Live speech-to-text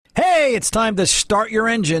Hey, it's time to start your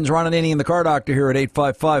engines. Ron Ananian, the Car Doctor, here at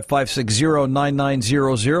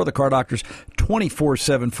 855-560-9900. The Car Doctor's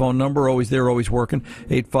 24/7 phone number, always there, always working,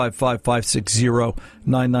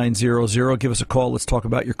 855-560-9900. Give us a call. Let's talk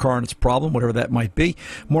about your car and its problem, whatever that might be.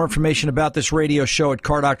 More information about this radio show at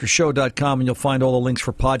cardoctorshow.com, and you'll find all the links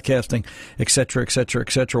for podcasting, et cetera,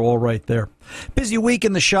 all right there. Busy week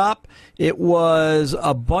in the shop. It was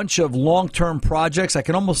a bunch of long-term projects. I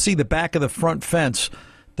can almost see the back of the front fence.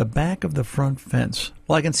 The back of the front fence.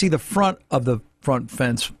 Well, I can see the front of the front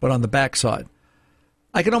fence, but on the back side.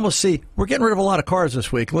 I can almost see, we're getting rid of a lot of cars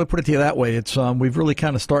this week. Let me put it to you that way. It's we've really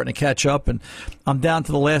kind of starting to catch up, and I'm down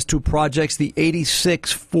to the last two projects. The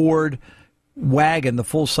 86 Ford wagon, the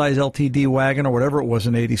full-size LTD wagon, or whatever it was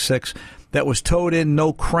in 86, that was towed in,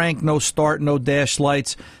 no crank, no start, no dash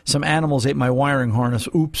lights. Some animals ate my wiring harness.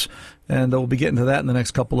 Oops. And we'll be getting to that in the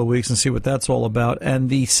next couple of weeks and see what that's all about. And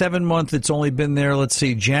the 7 month it's only been there, let's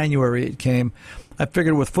see, January it came. I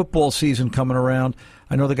figured with football season coming around,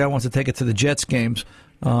 I know the guy wants to take it to the Jets games,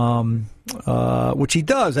 which he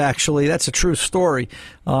does, actually. That's a true story.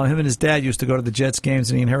 Him and his dad used to go to the Jets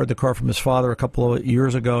games, and he inherited the car from his father a couple of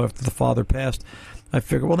years ago after the father passed. I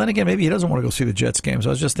figured, well, then again, maybe he doesn't want to go see the Jets games. I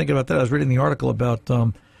was just thinking about that. I was reading the article about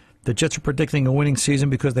the Jets are predicting a winning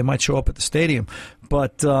season because they might show up at the stadium.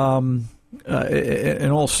 But in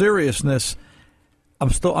all seriousness,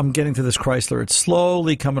 I'm getting to this Chrysler. It's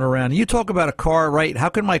slowly coming around. You talk about a car, right? How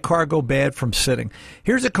can my car go bad from sitting?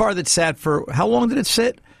 Here's a car that sat for, how long did it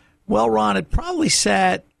sit? Well, Ron, it probably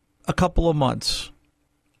sat a couple of months,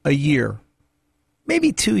 a year,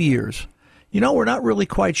 maybe 2 years. We're not really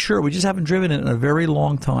quite sure. We just haven't driven it in a very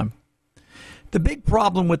long time. The big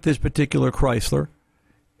problem with this particular Chrysler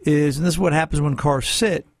is, and this is what happens when cars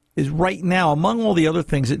sit, is right now, among all the other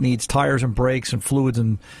things it needs, tires and brakes and fluids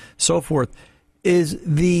and so forth, is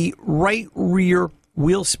the right rear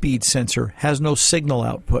wheel speed sensor has no signal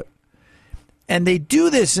output. And they do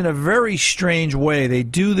this in a very strange way. They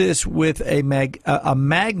do this with a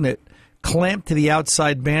magnet clamped to the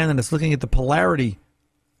outside band, and it's looking at the polarity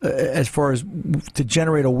as far as to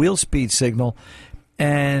generate a wheel speed signal.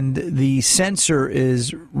 And the sensor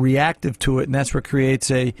is reactive to it, and that's what creates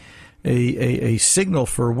a signal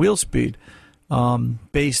for wheel speed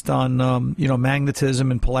based on magnetism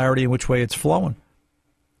and polarity and which way it's flowing.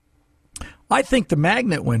 I think the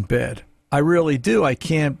magnet went bad. I really do. I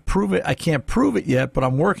can't prove it. I can't prove it yet, but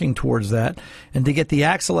I'm working towards that. And to get the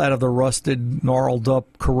axle out of the rusted, gnarled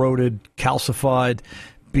up, corroded, calcified,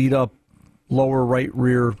 beat up lower right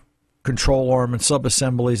rear control arm and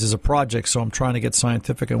sub-assemblies is a project, so I'm trying to get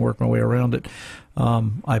scientific and work my way around it.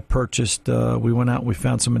 I purchased, we went out and we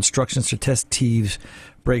found some instructions to test TEVS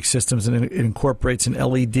brake systems, and it incorporates an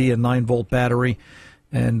LED, a 9-volt battery,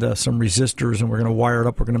 and some resistors, and we're going to wire it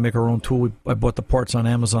up. We're going to make our own tool. I bought the parts on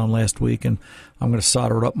Amazon last week, and I'm going to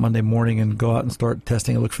solder it up Monday morning and go out and start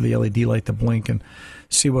testing and look for the LED light to blink and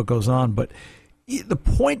see what goes on. But the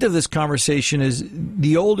point of this conversation is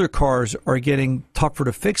the older cars are getting tougher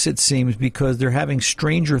to fix, it seems, because they're having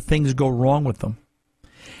stranger things go wrong with them.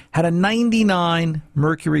 Had a 99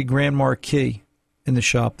 Mercury Grand Marquis in the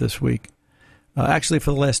shop this week, actually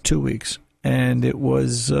for the last 2 weeks. And it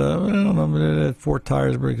was, 4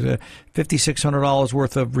 tires, $5,600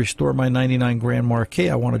 worth of Restore My 99 Grand Marquis.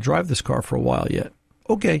 I want to drive this car for a while yet.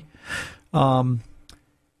 Okay.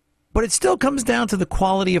 But it still comes down to the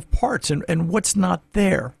quality of parts and what's not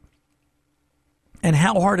there and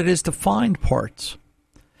how hard it is to find parts.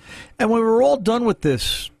 And when we were all done with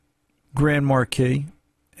this Grand Marquis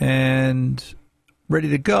and ready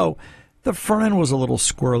to go, the front end was a little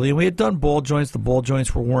squirrely. And we had done ball joints. The ball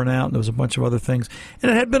joints were worn out, and there was a bunch of other things. And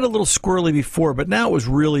it had been a little squirrely before, but now it was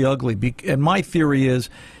really ugly. And my theory is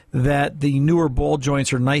that the newer ball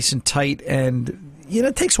joints are nice and tight, and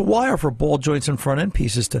it takes a while for ball joints and front end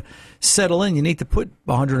pieces to settle in. You need to put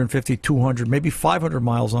 150, 200, maybe 500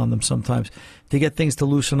 miles on them sometimes to get things to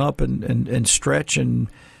loosen up and stretch and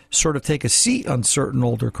sort of take a seat on certain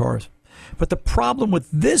older cars. But the problem with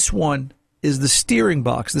this one is the steering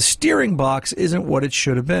box. The steering box isn't what it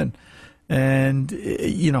should have been. And,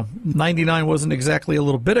 99 wasn't exactly a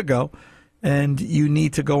little bit ago. And you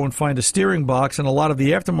need to go and find a steering box. And a lot of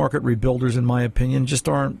the aftermarket rebuilders, in my opinion,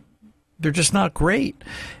 they're just not great.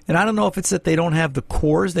 And I don't know if it's that they don't have the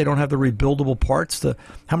cores, they don't have the rebuildable parts.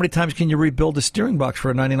 How many times can you rebuild a steering box for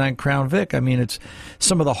a 99 Crown Vic? I mean, it's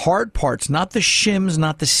some of the hard parts, not the shims,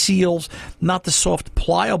 not the seals, not the soft,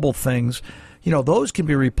 pliable things. Those can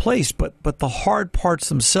be replaced, but the hard parts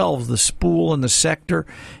themselves, the spool and the sector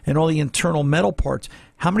and all the internal metal parts,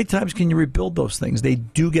 how many times can you rebuild those things? They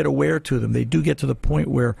do get a wear to them. They do get to the point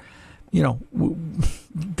where,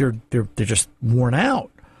 they're just worn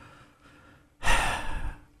out.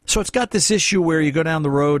 So it's got this issue where you go down the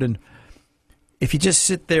road, and if you just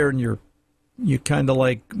sit there and you kind of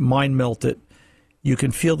like mind melt it, you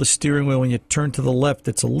can feel the steering wheel when you turn to the left.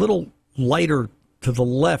 It's a little lighter to the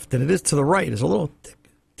left than it is to the right. It's a little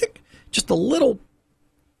thick, just a little,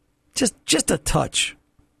 just a touch.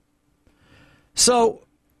 So,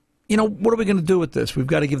 what are we going to do with this? We've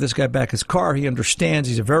got to give this guy back his car. He understands.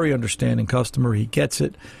 He's a very understanding customer. He gets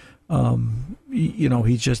it.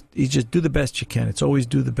 He's just do the best you can. It's always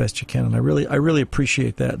do the best you can. And I really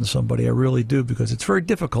appreciate that in somebody. I really do, because it's very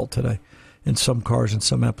difficult today in some cars and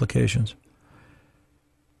some applications.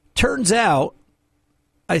 Turns out,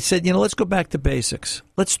 I said, let's go back to basics.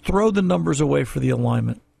 Let's throw the numbers away for the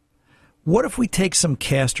alignment. What if we take some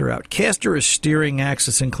caster out? Caster is steering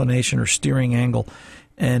axis inclination or steering angle.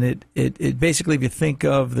 And it basically, if you think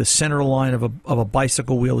of the center line of a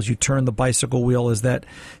bicycle wheel, as you turn the bicycle wheel, is that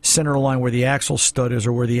center line where the axle stud is,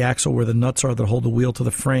 or where the nuts are that hold the wheel to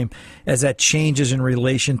the frame. As that changes in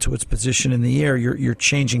relation to its position in the air, you're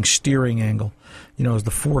changing steering angle. As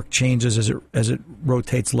the fork changes as it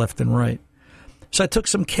rotates left and right. So I took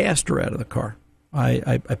some caster out of the car.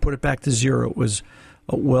 I put it back to zero. It was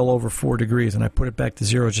well over 4 degrees, and I put it back to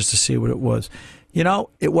zero just to see what it was.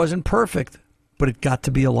 It wasn't perfect, but it got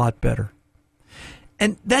to be a lot better.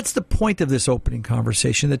 And that's the point of this opening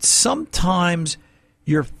conversation, that sometimes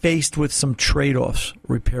you're faced with some trade-offs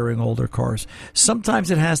repairing older cars. Sometimes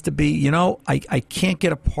it has to be, I can't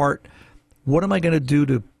get a part. What am I going to do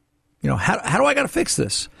to, how do I got to fix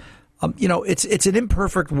this? It's an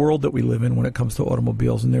imperfect world that we live in when it comes to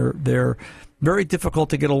automobiles, and they're very difficult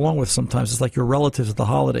to get along with sometimes. It's like your relatives at the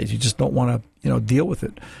holidays. You just don't want to, deal with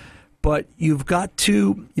it. But you've got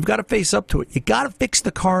to face up to it. You got to fix the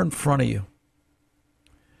car in front of you,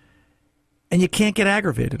 and you can't get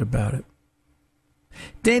aggravated about it.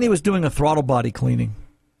 Danny was doing a throttle body cleaning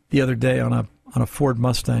the other day on a Ford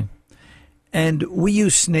Mustang, and we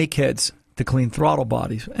use snakeheads to clean throttle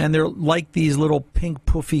bodies, and they're like these little pink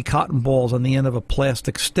puffy cotton balls on the end of a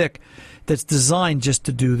plastic stick that's designed just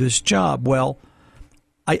to do this job. Well,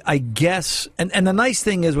 I guess, and the nice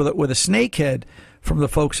thing is with a snakehead from the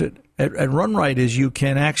folks at Run Right is you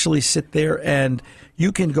can actually sit there and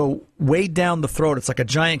you can go way down the throat. It's like a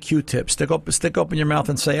giant Q-tip. Stick up in your mouth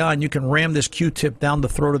and say, and you can ram this Q-tip down the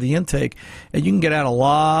throat of the intake, and you can get out a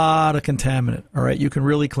lot of contaminant. All right, you can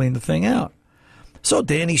really clean the thing out. So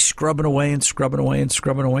Danny's scrubbing away and scrubbing away and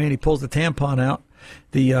scrubbing away, and he pulls the tampon out,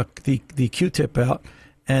 the Q-tip out,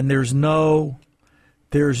 and there's no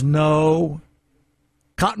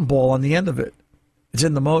cotton ball on the end of it. It's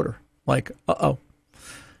in the motor. Like, uh-oh.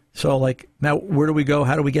 So, now where do we go?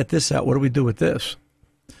 How do we get this out? What do we do with this?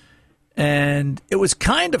 And it was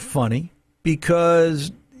kind of funny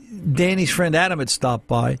because Danny's friend Adam had stopped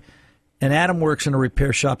by, and Adam works in a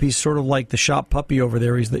repair shop. He's sort of like the shop puppy over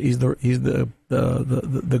there. He's the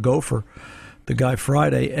gopher, the guy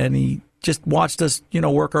Friday, and he just watched us,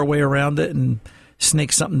 work our way around it and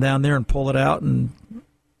snake something down there and pull it out, and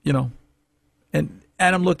and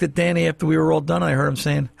Adam looked at Danny after we were all done. And I heard him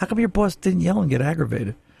saying, "How come your boss didn't yell and get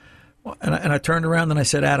aggravated?" And I turned around and I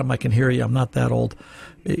said, "Adam, I can hear you. I'm not that old,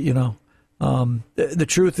 The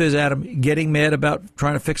truth is, Adam, getting mad about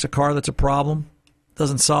trying to fix a car that's a problem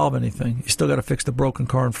doesn't solve anything. You still got to fix the broken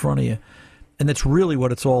car in front of you, and that's really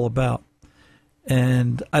what it's all about."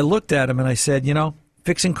 And I looked at him and I said,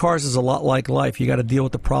 fixing cars is a lot like life. You got to deal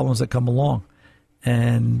with the problems that come along,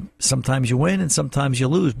 and sometimes you win and sometimes you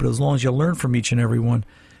lose. But as long as you learn from each and every one,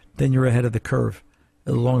 then you're ahead of the curve.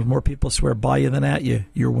 As long as more people swear by you than at you,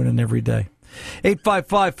 you're winning every day.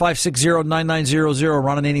 855-560-9900.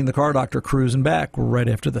 Ron Ananian, the Car Doctor, cruising back right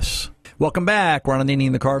after this. Welcome back. Ron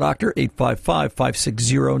Ananian, the Car Doctor.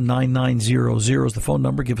 855-560-9900 is the phone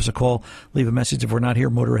number. Give us a call. Leave a message. If we're not here,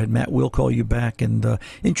 Motorhead Matt will call you back. And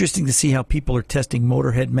interesting to see how people are testing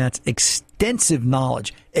Motorhead Matt's extensive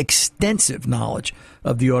knowledge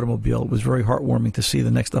of the automobile. It was very heartwarming to see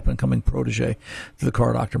the next up-and-coming protege to the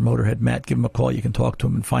Car Doctor, Motorhead Matt. Give him a call. You can talk to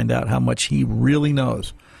him and find out how much he really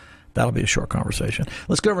knows. That'll be a short conversation.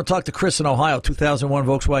 Let's go over and talk to Chris in Ohio, 2001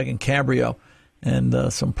 Volkswagen Cabrio, and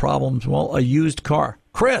some problems. Well, a used car.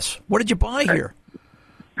 Chris, what did you buy here?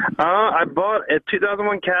 I bought a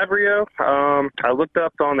 2001 Cabrio. I looked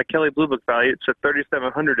up on the Kelley Blue Book value. It said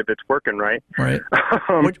 $3,700 if it's working right. Right.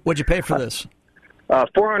 What'd you pay for this?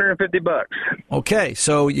 $450. Okay,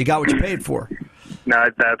 so you got what you paid for. No,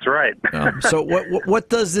 that's right. So what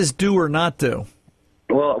does this do or not do?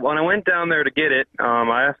 Well, when I went down there to get it,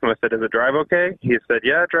 I asked him, I said, "Does it drive okay?" He said,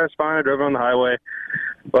 "Yeah, it drives fine. I drove it on the highway."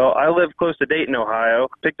 Well, I live close to Dayton, Ohio.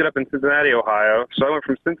 Picked it up in Cincinnati, Ohio. So I went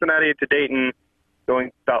from Cincinnati to Dayton,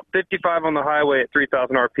 going about 55 on the highway at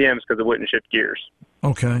 3,000 RPMs because it wouldn't shift gears.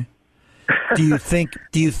 Okay. Do you think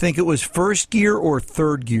it was first gear or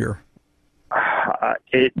third gear?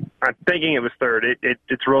 I'm thinking it was third.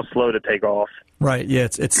 It's real slow to take off. Right. Yeah.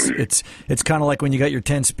 It's kind of like when you got your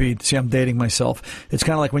 10-speed. See, I'm dating myself. It's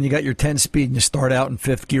kind of like when you got your 10-speed and you start out in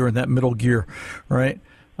fifth gear in that middle gear, right?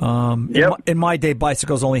 Yep. In my day,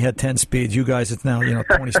 bicycles only had 10 speeds. You guys, it's now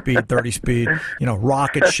 20 speed, 30 speed.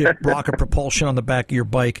 Rocket propulsion on the back of your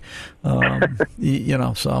bike. So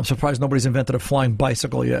I'm surprised nobody's invented a flying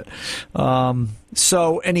bicycle yet.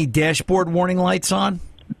 So any dashboard warning lights on?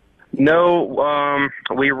 No, my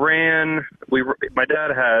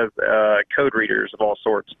dad has code readers of all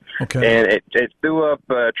sorts. Okay. And it threw up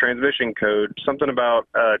transmission code, something about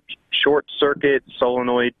short circuit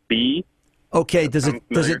solenoid B. Okay, does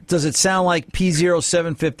it sound like P0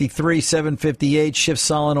 753, 758, shift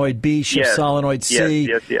solenoid B, shift solenoid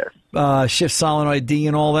C, yes. Shift solenoid D,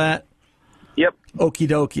 and all that? Yep. Okie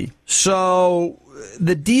dokie. So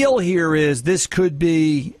the deal here is this could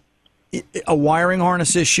be a wiring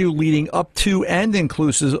harness issue leading up to and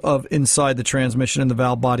inclusive of inside the transmission in the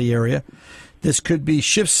valve body area. This could be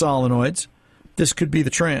shift solenoids. This could be the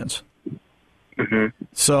trans. Mm-hmm.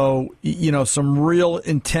 So, some real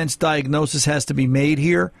intense diagnosis has to be made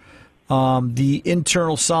here. The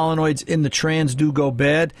internal solenoids in the trans do go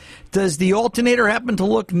bad. Does the alternator happen to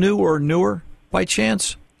look new or newer by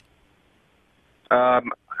chance? I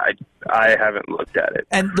haven't looked at it.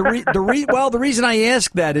 And the reason I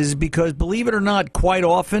ask that is because, believe it or not, quite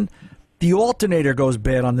often the alternator goes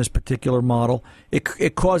bad on this particular model.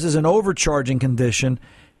 It causes an overcharging condition,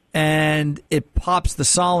 and it pops the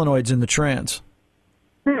solenoids in the trans.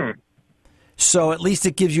 So at least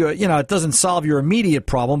it gives you it doesn't solve your immediate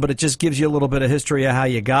problem, but it just gives you a little bit of history of how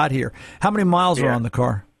you got here. How many miles are on the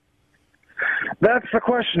car? That's the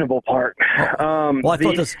questionable part.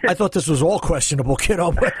 I thought this was all questionable, kiddo.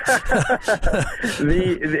 On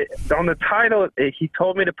the title, he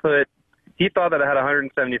told me to put. He thought that I had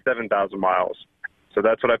 177,000 miles, so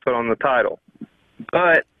that's what I put on the title.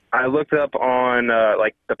 But I looked up on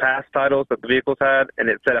the past titles that the vehicles had, and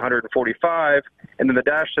it said 145, and then the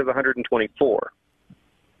dash says 124.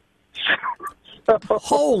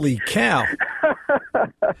 Holy cow!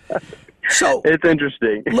 So it's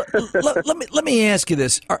interesting. let me ask you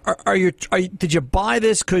this: did you buy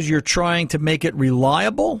this because you're trying to make it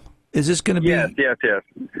reliable? Is this going to be? Yes.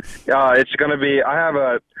 It's going to be. I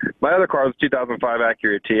have my other car was a 2005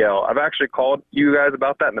 Acura TL. I've actually called you guys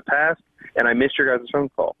about that in the past, and I missed your guys' phone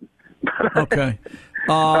call. Okay.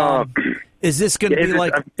 Is this going to be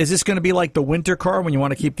like? Is this going to be like the winter car when you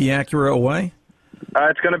want to keep the Acura away?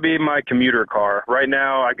 It's going to be my commuter car. Right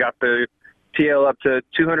now, I got the TL up to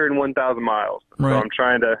 201,000 miles. Right. So I'm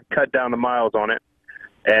trying to cut down the miles on it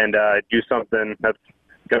and do something that's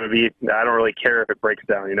going to be, I don't really care if it breaks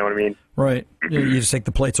down, you know what I mean? Right. You just take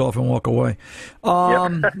the plates off and walk away.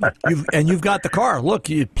 You've got the car. Look,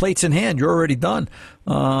 plates in hand. You're already done.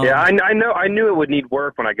 I knew it would need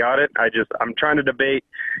work when I got it. I'm trying to debate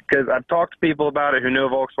because I've talked to people about it who know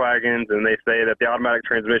Volkswagens, and they say that the automatic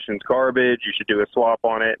transmission is garbage. You should do a swap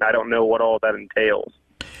on it. And I don't know what all that entails.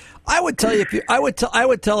 I would tell you I would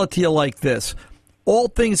tell it to you like this: all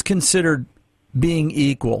things considered, being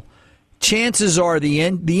equal, chances are the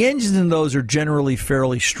engines in those are generally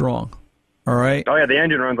fairly strong. All right. Oh yeah, the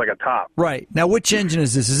engine runs like a top. Right. Now, which engine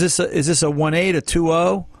is this? Is this a 1.8, a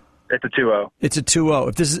 2.0? It's a 2.0. It's a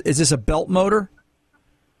 2.0. Is this a belt motor?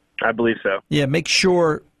 I believe so. Yeah. Make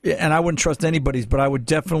sure. And I wouldn't trust anybody's, but I would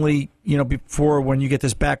definitely, before when you get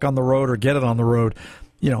this back on the road or get it on the road,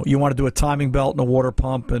 you want to do a timing belt and a water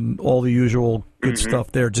pump and all the usual good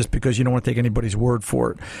stuff there, just because you don't want to take anybody's word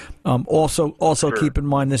for it. Also, sure. Keep in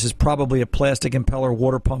mind this is probably a plastic impeller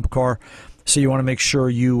water pump car, so you want to make sure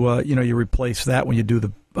you replace that when you do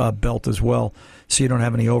the belt as well, so you don't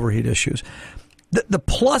have any overheat issues. The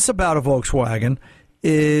plus about a Volkswagen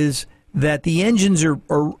is that the engines are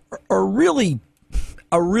really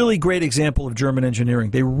a really great example of German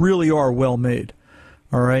engineering. They really are well made.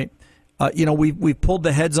 All right. We've pulled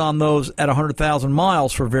the heads on those at 100,000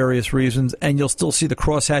 miles for various reasons, and you'll still see the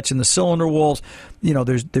crosshatch in the cylinder walls.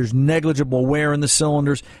 There's negligible wear in the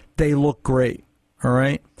cylinders. They look great. All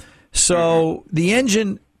right. So the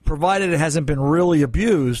engine, provided it hasn't been really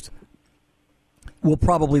abused, will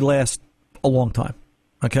probably last a long time.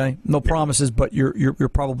 Okay, no promises, but you're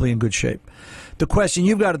probably in good shape. The question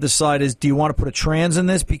you've got to decide is: do you want to put a trans in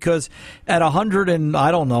this? Because at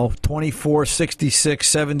 24, 66,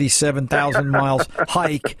 77,000 miles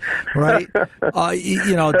hike, right?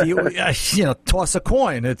 Do you toss a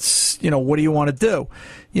coin? It's what do you want to do?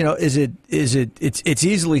 It's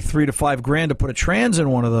easily $3,000 to $5,000 to put a trans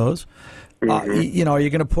in one of those. Are you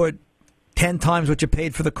going to put 10 times what you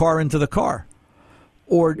paid for the car into the car?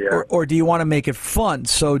 Or do you want to make it fun?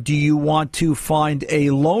 So do you want to find a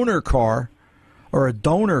loaner car, or a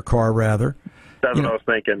donor car rather? That's what I was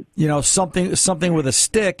thinking. Something with a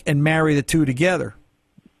stick, and marry the two together.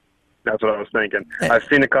 That's what I was thinking. I've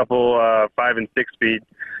seen a couple 5 and 6 speed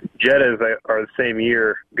Jettas that are the same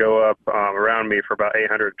year go up around me for about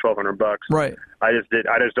 $800, $1,200. Right. I just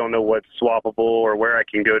don't know what's swappable or where I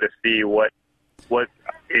can go to see what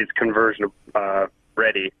is conversion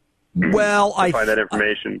ready. Well, I find that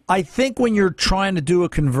information. I think when you're trying to do a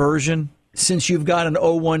conversion, since you've got an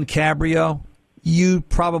 '01 Cabrio, you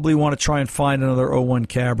probably want to try and find another '01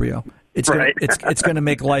 Cabrio. It's going to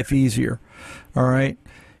make life easier. All right.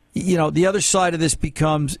 The other side of this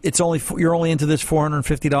becomes you're only into this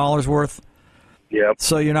 $450 worth. Yep.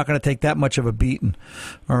 So you're not going to take that much of a beating.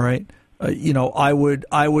 All right. I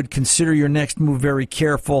would consider your next move very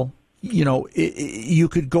careful. You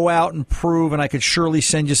could go out and prove, and I could surely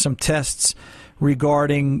send you some tests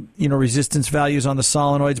regarding, resistance values on the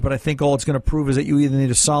solenoids, but I think all it's going to prove is that you either need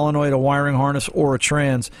a solenoid, a wiring harness, or a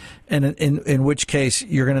trans, and in which case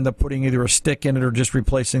you're going to end up putting either a stick in it or just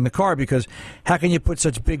replacing the car, because how can you put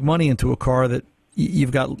such big money into a car that you've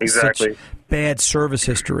got such bad service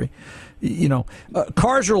history?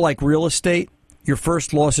 Cars are like real estate. Your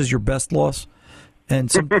first loss is your best loss. And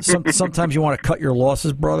sometimes you want to cut your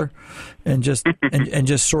losses, brother, and just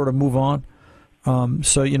sort of move on.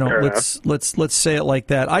 So let's say it like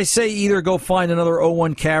that. I say either go find another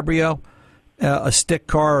 '01 Cabrio, a stick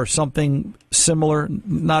car or something similar,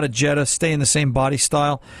 not a Jetta. Stay in the same body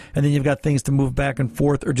style, and then you've got things to move back and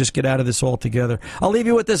forth, or just get out of this altogether. I'll leave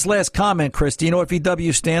you with this last comment, Chris. Do you know what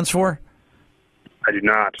VW stands for? I do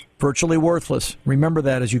not. Virtually worthless. Remember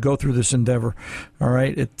that as you go through this endeavor. All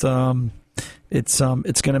right. It's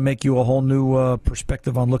going to make you a whole new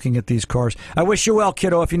perspective on looking at these cars. I wish you well,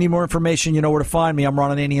 kiddo. If you need more information, you know where to find me. I'm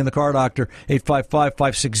Ron Ananian, the Car Doctor,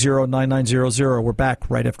 855-560-9900. We're back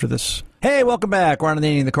right after this. Hey, welcome back. Ron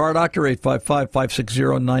Ananian, the Car Doctor,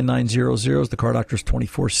 855-560-9900 is the Car Doctor's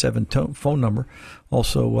 24/7 phone number.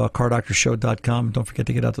 Also, cardoctorshow.com. Don't forget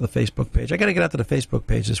to get out to the Facebook page. I got to get out to the Facebook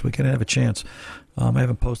page this week. I didn't have a chance. I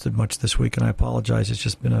haven't posted much this week, and I apologize. It's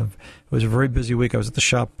just been it was a very busy week. I was at the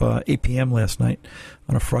shop 8 p.m. last night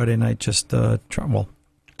on a Friday night, just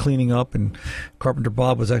cleaning up, and Carpenter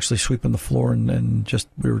Bob was actually sweeping the floor, and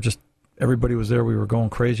everybody was there. We were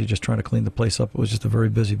going crazy just trying to clean the place up. It was just a very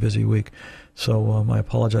busy week. So I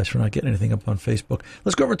apologize for not getting anything up on Facebook.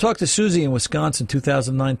 Let's go over and talk to Susie in Wisconsin,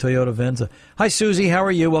 2009 Toyota Venza. Hi, Susie. How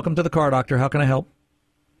are you? Welcome to the Car Doctor. How can I help?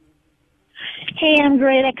 Hey, I'm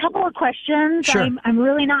great. A couple of questions. Sure. I'm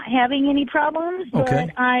really not having any problems, but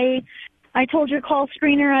okay. I told your call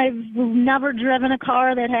screener I've never driven a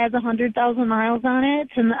car that has 100,000 miles on it,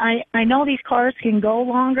 and I know these cars can go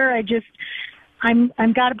longer. I'm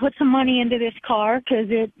got to put some money into this car because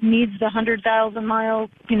it needs the 100,000 mile,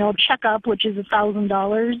 checkup, which is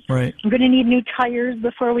 $1,000. Right. I'm going to need new tires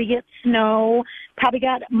before we get snow. Probably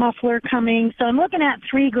got a muffler coming, so I'm looking at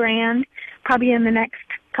 $3,000 probably in the next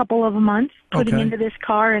couple of months putting into this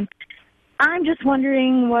car, and I'm just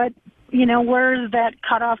wondering where's that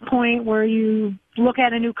cutoff point where you look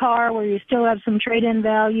at a new car where you still have some trade-in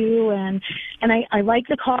value, and I like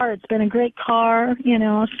the car. It's been a great car,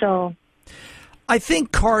 so. I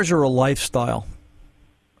think cars are a lifestyle,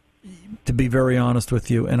 to be very honest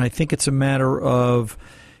with you. And I think it's a matter of,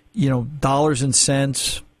 dollars and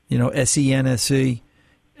cents, SENSE,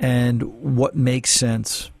 and what makes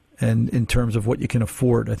sense, and in terms of what you can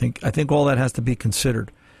afford. I think all that has to be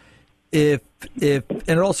considered. And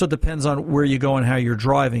it also depends on where you go and how you're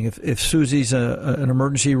driving. If Susie's an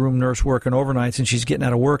emergency room nurse working overnights and she's getting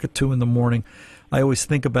out of work at 2 a.m, I always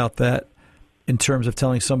think about that in terms of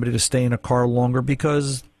telling somebody to stay in a car longer,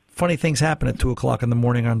 because funny things happen at 2 o'clock in the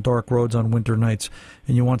morning on dark roads on winter nights,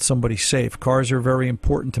 and you want somebody safe. Cars are very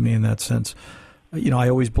important to me in that sense. I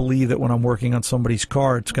always believe that when I'm working on somebody's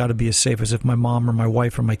car, it's got to be as safe as if my mom or my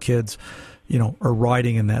wife or my kids, are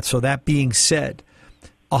riding in that. So that being said,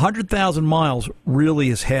 100,000 miles really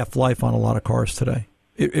is half life on a lot of cars today.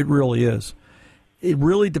 It really is. It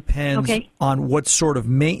really depends on what sort of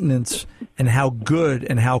maintenance and how good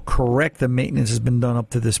and how correct the maintenance has been done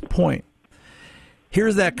up to this point.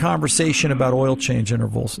 Here's that conversation about oil change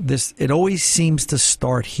intervals. It always seems to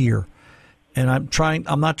start here. And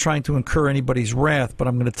I'm not trying to incur anybody's wrath, but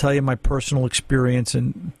I'm going to tell you my personal experience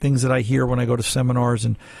and things that I hear when I go to seminars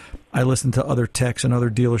and I listen to other techs and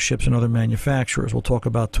other dealerships and other manufacturers. We'll talk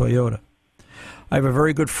about Toyota. I have a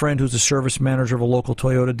very good friend who's a service manager of a local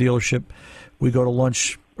Toyota dealership. We go to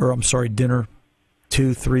dinner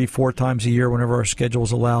 2, 3, 4 times a year whenever our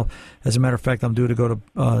schedules allow. As a matter of fact, I'm due to go to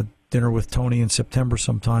dinner with Tony in September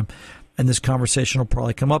sometime, and this conversation will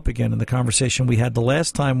probably come up again. And the conversation we had the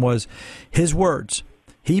last time was his words.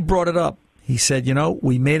 He brought it up. He said,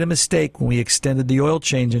 we made a mistake when we extended the oil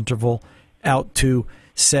change interval out to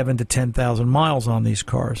 7,000 to 10,000 miles on these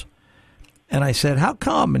cars. And I said, how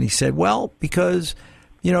come? And he said, well, because,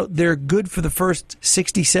 they're good for the first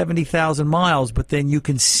 60, 70,000 miles, but then you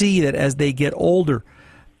can see that as they get older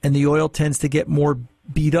and the oil tends to get more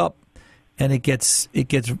beat up and it gets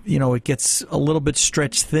a little bit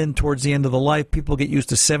stretched thin towards the end of the life. People get used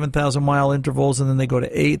to 7,000 mile intervals, and then they go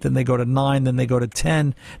to 8, then they go to 9, then they go to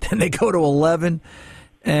 10, then they go to 11.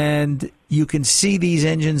 And you can see these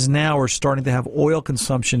engines now are starting to have oil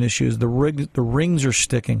consumption issues. The rings are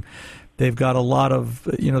sticking. They've got a lot of,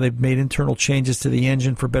 they've made internal changes to the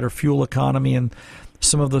engine for better fuel economy, and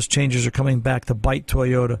some of those changes are coming back to bite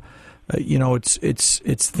Toyota.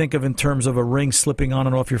 It's think of in terms of a ring slipping on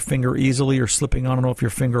and off your finger easily or slipping on and off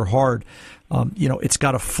your finger hard. It's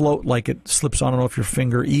got to float like it slips on and off your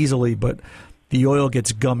finger easily, but the oil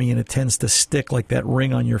gets gummy and it tends to stick like that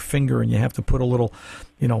ring on your finger, and you have to put a little,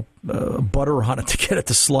 butter on it to get it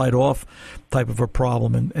to slide off, type of a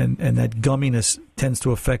problem. And that gumminess tends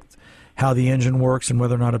to affect how the engine works and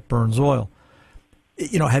whether or not it burns oil.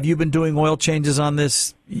 Have you been doing oil changes on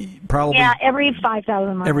this? Probably. Yeah, every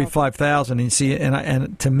 5,000 miles. Every 5,000, and see,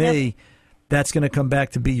 and to me, that's going to come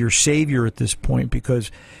back to be your savior at this point,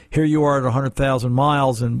 because here you are at 100,000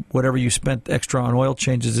 miles, and whatever you spent extra on oil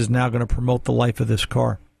changes is now going to promote the life of this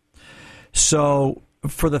car. So,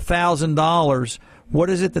 for the $1,000, what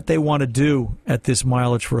is it that they want to do at this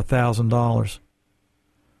mileage for $1,000?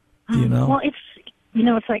 Do you know? Well, it's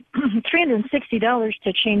like $360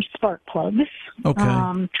 to change spark plugs,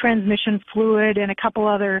 transmission fluid, and a couple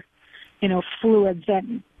other, fluids, that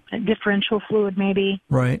differential fluid maybe.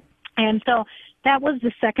 Right. And so that was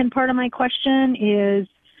the second part of my question is,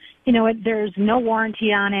 there's no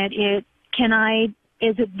warranty on it. Is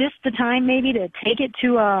it this the time maybe to take it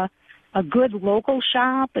to a good local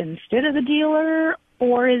shop instead of the dealer,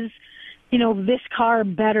 or is, this car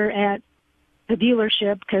better at the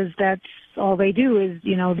dealership because that's all they do is,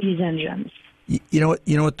 these engines? You know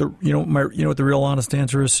what the real honest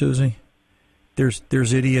answer is, Susie?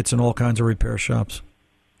 There's idiots in all kinds of repair shops.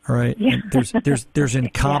 All right. Yeah. There's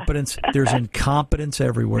incompetence. Yeah. There's incompetence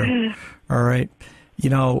everywhere. All right.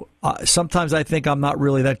 Sometimes I think I'm not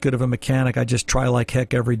really that good of a mechanic. I just try like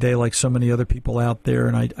heck every day, like so many other people out there,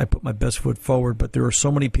 and I put my best foot forward. But there are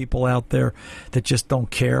so many people out there that just don't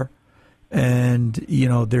care. And,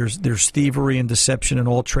 there's thievery and deception in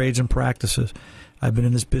all trades and practices. I've been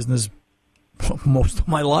in this business most of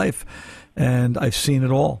my life, and I've seen it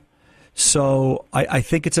all. So I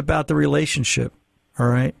think it's about the relationship, all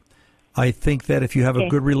right? I think that if you have a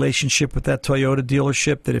good relationship with that Toyota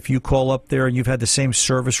dealership, that if you call up there and you've had the same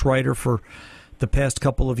service writer for the past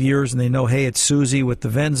couple of years and they know, hey, it's Susie with the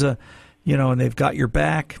Venza, and they've got your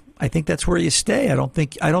back, I think that's where you stay. I don't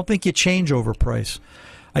think you change over price.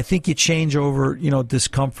 I think you change over,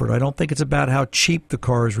 discomfort. I don't think it's about how cheap the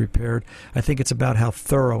car is repaired. I think it's about how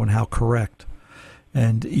thorough and how correct.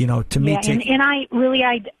 And, to me... Yeah, and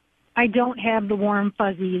I don't have the warm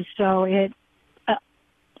fuzzies, so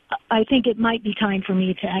I think it might be time for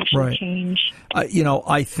me to actually change.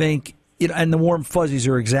 I think, and the warm fuzzies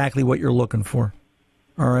are exactly what you're looking for.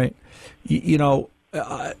 All right?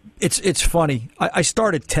 It's funny. I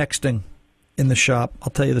started texting in the shop. I'll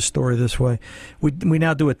tell you the story this way. We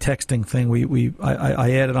now do a texting thing.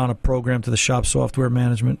 I added on a program to the shop software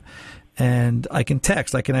management, and I can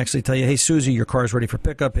text. I can actually tell you, hey, Susie, your car's ready for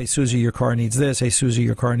pickup. Hey, Susie, your car needs this. Hey, Susie,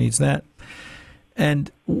 your car needs that.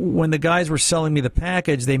 And when the guys were selling me the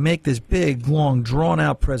package, they make this big, long,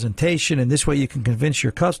 drawn-out presentation, and this way you can convince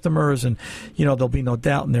your customers, and, there'll be no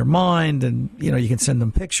doubt in their mind, and, you can send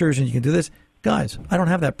them pictures, and you can do this. Guys, I don't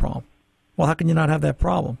have that problem. Well, how can you not have that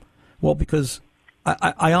problem? Well, because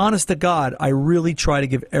I honest to God, I really try to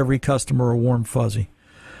give every customer a warm fuzzy.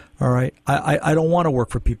 All right? I don't want to work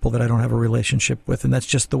for people that I don't have a relationship with, and that's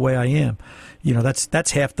just the way I am.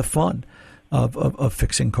 That's half the fun of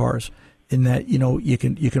fixing cars, in that, you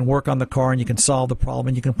can work on the car and you can solve the problem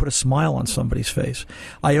and you can put a smile on somebody's face.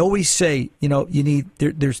 I always say,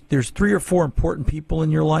 there's 3 or 4 important people in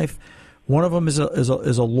your life. One of them is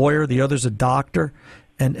a lawyer, the other's a doctor.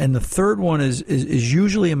 And the third one is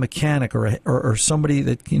usually a mechanic or somebody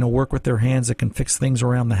that work with their hands that can fix things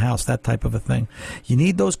around the house, that type of a thing. You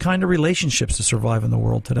need those kind of relationships to survive in the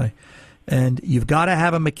world today, and you've got to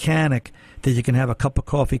have a mechanic that you can have a cup of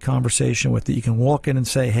coffee conversation with, that you can walk in and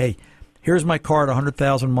say, hey, here's my car at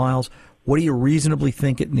 100,000 miles. What do you reasonably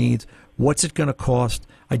think it needs? What's it going to cost?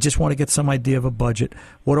 I just want to get some idea of a budget.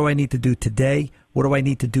 What do I need to do today? What do I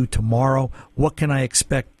need to do tomorrow? What can I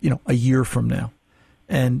expect, a year from now?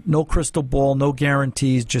 And no crystal ball, no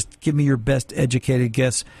guarantees. Just give me your best educated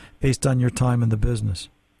guess based on your time in the business.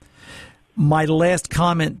 My last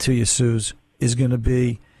comment to you, Suze, is going to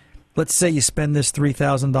be, let's say you spend this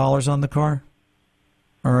 $3,000 on the car,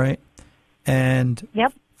 all right? And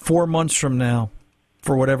 4 months from now,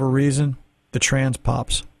 for whatever reason, the trans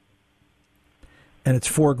pops. And it's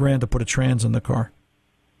 $4,000 to put a trans in the car.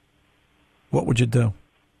 What would you do?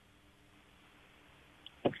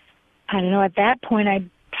 I don't know. At that point, I'd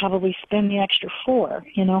probably spend the extra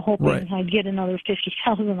 $4,000, hoping right. I'd get another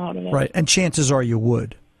 $50,000 out of it. Right, and chances are you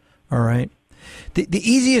would. All right. The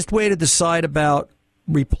easiest way to decide about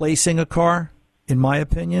replacing a car, in my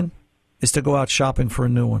opinion, is to go out shopping for a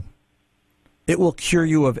new one. It will cure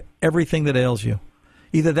you of everything that ails you.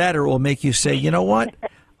 Either that, or it will make you say, you know what?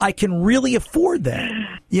 I can really afford that.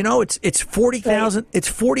 It's $40,000. It's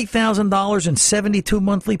 $40,000 in 72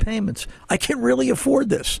 monthly payments. I can really afford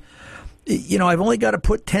this. I've only got to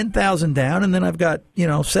put $10,000 down, and then I've got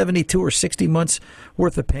 72 or 60 months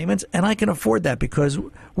worth of payments, and I can afford that because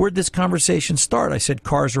where'd this conversation start? I said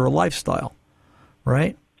cars are a lifestyle,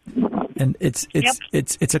 right? And it's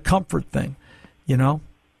a comfort thing,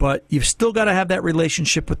 But you've still got to have that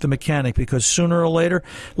relationship with the mechanic because sooner or later,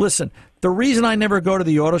 listen. The reason I never go to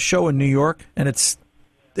the auto show in New York, and it's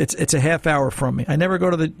a half hour from me. I never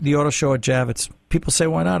go to the auto show at Javits. People say,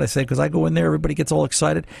 why not? I say, because I go in there, everybody gets all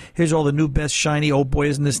excited. Here's all the new, best, shiny, oh boy,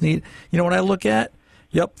 isn't this neat? You know what I look at?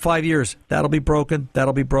 Yep, 5 years. That'll be broken.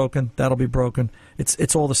 That'll be broken. That'll be broken.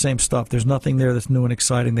 It's all the same stuff. There's nothing there that's new and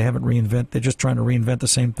exciting. They haven't reinvented. They're just trying to reinvent the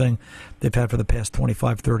same thing they've had for the past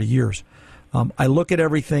 25, 30 years. I look at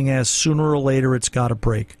everything as sooner or later it's got to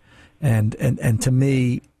break. And to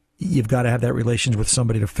me, you've got to have that relationship with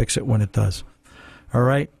somebody to fix it when it does. All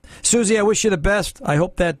right, Susie, I wish you the best. I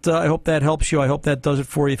hope that helps you. I hope that does it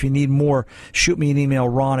for you. If you need more, shoot me an email,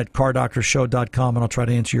 ron@cardoctorshow.com, and I'll try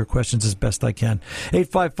to answer your questions as best I can.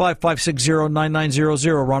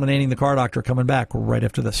 855-560-9900. Ron Ananian, the Car Doctor, coming back right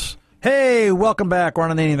after this. Hey, welcome back.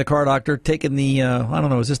 Ron Ananian, the Car Doctor, taking the, I don't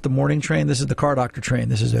know, is this the morning train? This is the Car Doctor train.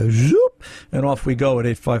 This is a zoop, and off we go at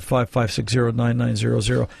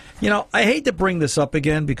 855-560-9900. I hate to bring this up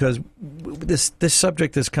again because this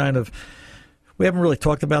subject is kind of, we haven't really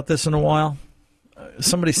talked about this in a while.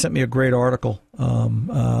 Somebody sent me a great article.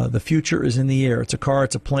 The future is in the air. It's a car,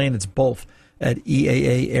 it's a plane, it's both at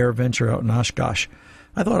EAA Air Venture out in Oshkosh.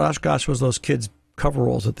 I thought Oshkosh was those kids'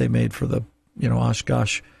 coveralls that they made for the,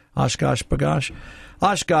 Oshkosh Bagosh.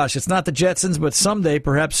 Oshkosh, it's not the Jetsons, but someday,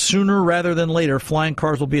 perhaps sooner rather than later, flying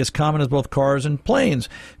cars will be as common as both cars and planes.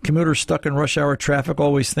 Commuters stuck in rush hour traffic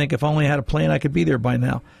always think, if only I had a plane, I could be there by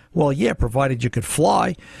now. Well, yeah, provided you could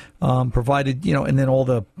fly, provided, and then all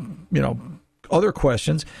the, other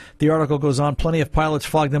questions. The article goes on, plenty of pilots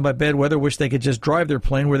fogged in by bad weather wish they could just drive their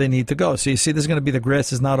plane where they need to go. So you see, this is going to be the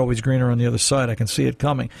grass is not always greener on the other side. I can see it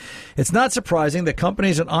coming. It's not surprising that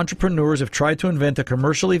companies and entrepreneurs have tried to invent a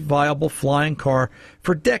commercially viable flying car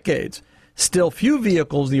for decades. Still, few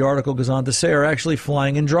vehicles, the article goes on to say, are actually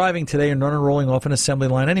flying and driving today and none are rolling off an assembly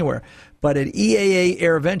line anywhere. But at EAA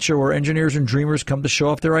Air Venture, where engineers and dreamers come to show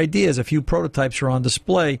off their ideas, a few prototypes are on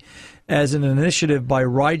display as an initiative by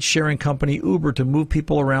ride-sharing company Uber to move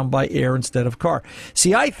people around by air instead of car.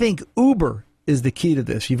 See, I think Uber is the key to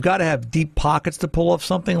this. You've got to have deep pockets to pull off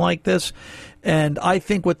something like this. And I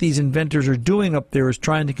think what these inventors are doing up there is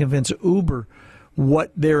trying to convince Uber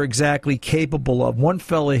what they're exactly capable of. One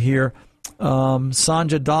fella here,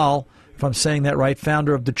 Sanjay Dal, if I'm saying that right,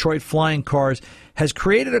 founder of Detroit Flying Cars, has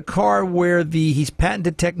created a car where he's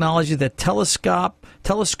patented technology that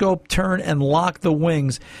telescope, turn, and lock the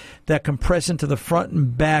wings that compress into the front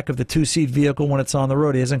and back of the two-seat vehicle when it's on the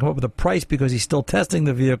road. He hasn't come up with a price because he's still testing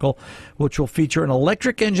the vehicle, which will feature an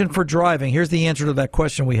electric engine for driving. Here's the answer to that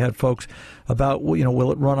question we had, folks, about,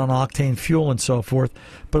 will it run on octane fuel and so forth.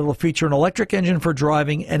 But it'll feature an electric engine for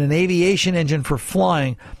driving and an aviation engine for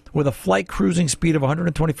flying with a flight cruising speed of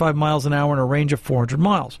 125 miles an hour and a range of 400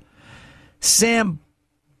 miles. Sam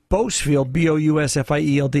Bousfield,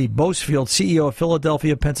 Bousfield, Bousfield, CEO of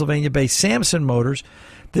Philadelphia, Pennsylvania-based Samson Motors,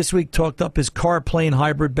 this week talked up his car-plane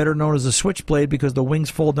hybrid, better known as a Switchblade, because the wings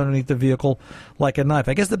fold underneath the vehicle like a knife.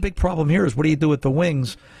 I guess the big problem here is what do you do with the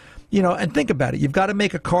wings? And think about it. You've got to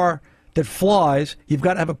make a car that flies. You've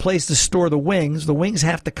got to have a place to store the wings. The wings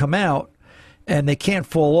have to come out, and they can't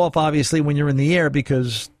fall off, obviously, when you're in the air,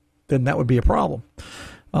 because then that would be a problem.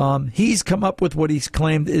 He's come up with what he's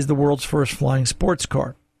claimed is the world's first flying sports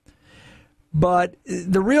car. But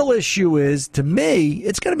the real issue is, to me,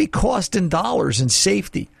 it's going to be cost in dollars and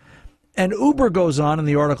safety. And Uber goes on, and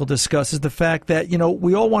the article discusses the fact that,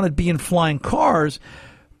 we all want to be in flying cars,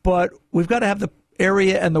 but we've got to have the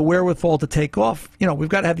area and the wherewithal to take off. We've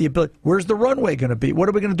got to have the ability. Where's the runway going to be? What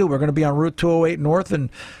are we going to do? We're going to be on Route 208 North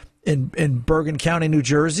in Bergen County, New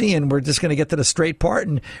Jersey, and we're just going to get to the straight part.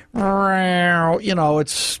 And,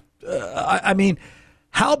 it's, I mean,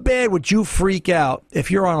 how bad would you freak out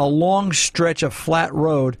if you're on a long stretch of flat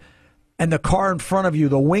road and the car in front of you,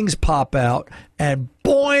 the wings pop out, and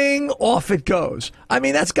boing, off it goes? I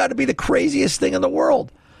mean, that's got to be the craziest thing in the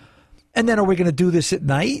world. And then are we going to do this at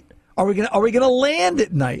night? Are we going to land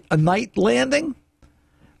at night? A night landing?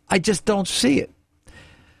 I just don't see it.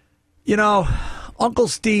 Uncle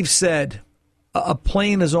Steve said a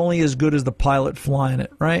plane is only as good as the pilot flying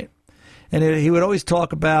it, right? And he would always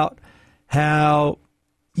talk about how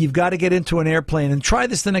you've got to get into an airplane, and try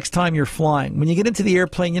this the next time you're flying. When you get into the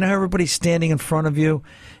airplane, how everybody's standing in front of you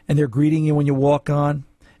and they're greeting you when you walk on,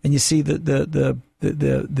 and you see the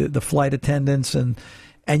flight attendants and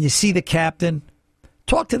you see the captain.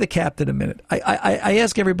 Talk to the captain a minute. I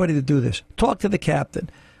ask everybody to do this. Talk to the captain.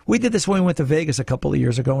 We did this when we went to Vegas a couple of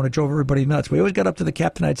years ago, and it drove everybody nuts. We always got up to the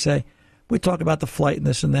captain. I'd say, we'd talk about the flight and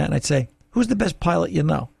this and that, and I'd say, who's the best pilot you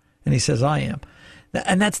know? And he says, I am.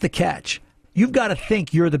 And that's the catch. You've got to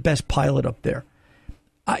think you're the best pilot up there.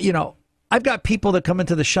 I've got people that come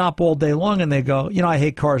into the shop all day long and they go, I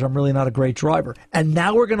hate cars. I'm really not a great driver. And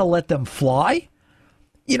now we're going to let them fly?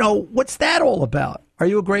 What's that all about? Are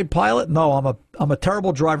you a great pilot? No, I'm a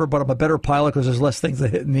terrible driver, but I'm a better pilot because there's less things that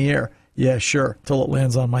hit in the air. Yeah, sure, till it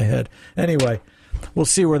lands on my head. Anyway, we'll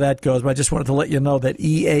see where that goes. But I just wanted to let you know that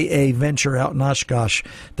EAA venture out in Oshkosh,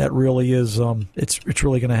 that really is, it's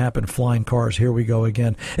really going to happen. Flying cars. Here we go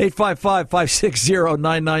again.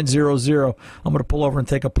 855-560-9900. I'm going to pull over and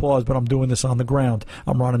take a pause, but I'm doing this on the ground.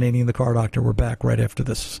 I'm Ron Ananian, the Car Doctor. We're back right after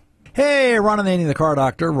this. Hey, Ron Ananian, the Car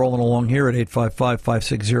Doctor, rolling along here at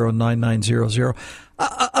 855-560-9900.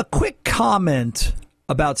 A quick comment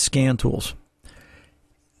about scan tools.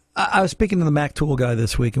 I was speaking to the Mac Tool guy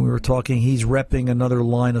this week, and we were talking. He's repping another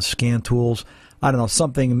line of scan tools. I don't know,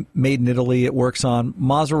 something made in Italy. It works on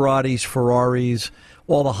Maseratis, Ferraris,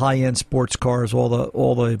 all the high-end sports cars, all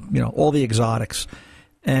the exotics.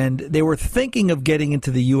 And they were thinking of getting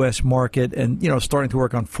into the U.S. market and, starting to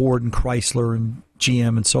work on Ford and Chrysler and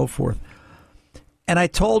GM and so forth. And I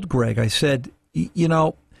told Greg, I said,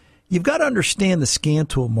 you've got to understand the scan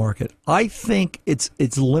tool market. I think it's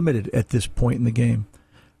limited at this point in the game.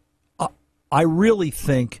 I really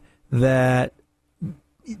think that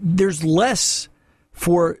there's less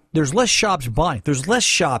shops buying. There's less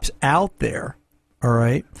shops out there, all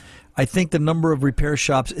right? I think the number of repair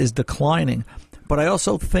shops is declining. But I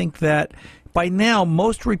also think that by now,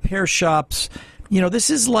 most repair shops, this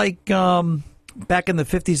is like back in the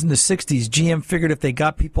 50s and the 60s, GM figured if they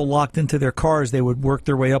got people locked into their cars, they would work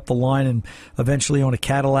their way up the line and eventually own a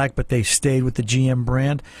Cadillac, but they stayed with the GM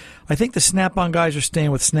brand. I think the Snap-on guys are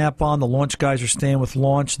staying with Snap-on, the Launch guys are staying with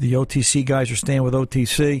Launch, the OTC guys are staying with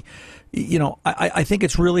OTC. I think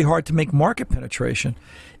it's really hard to make market penetration.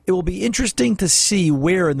 It will be interesting to see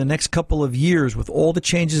where in the next couple of years, with all the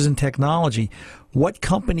changes in technology, what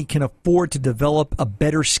company can afford to develop a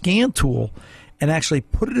better scan tool and actually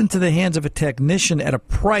put it into the hands of a technician at a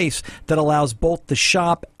price that allows both the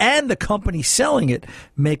shop and the company selling it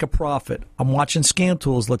make a profit. I'm watching Scan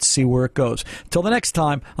Tools. Let's see where it goes. Till the next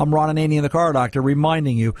time, I'm Ron Ananian, the Car Doctor,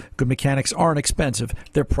 reminding you good mechanics aren't expensive.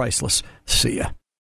 They're priceless. See ya.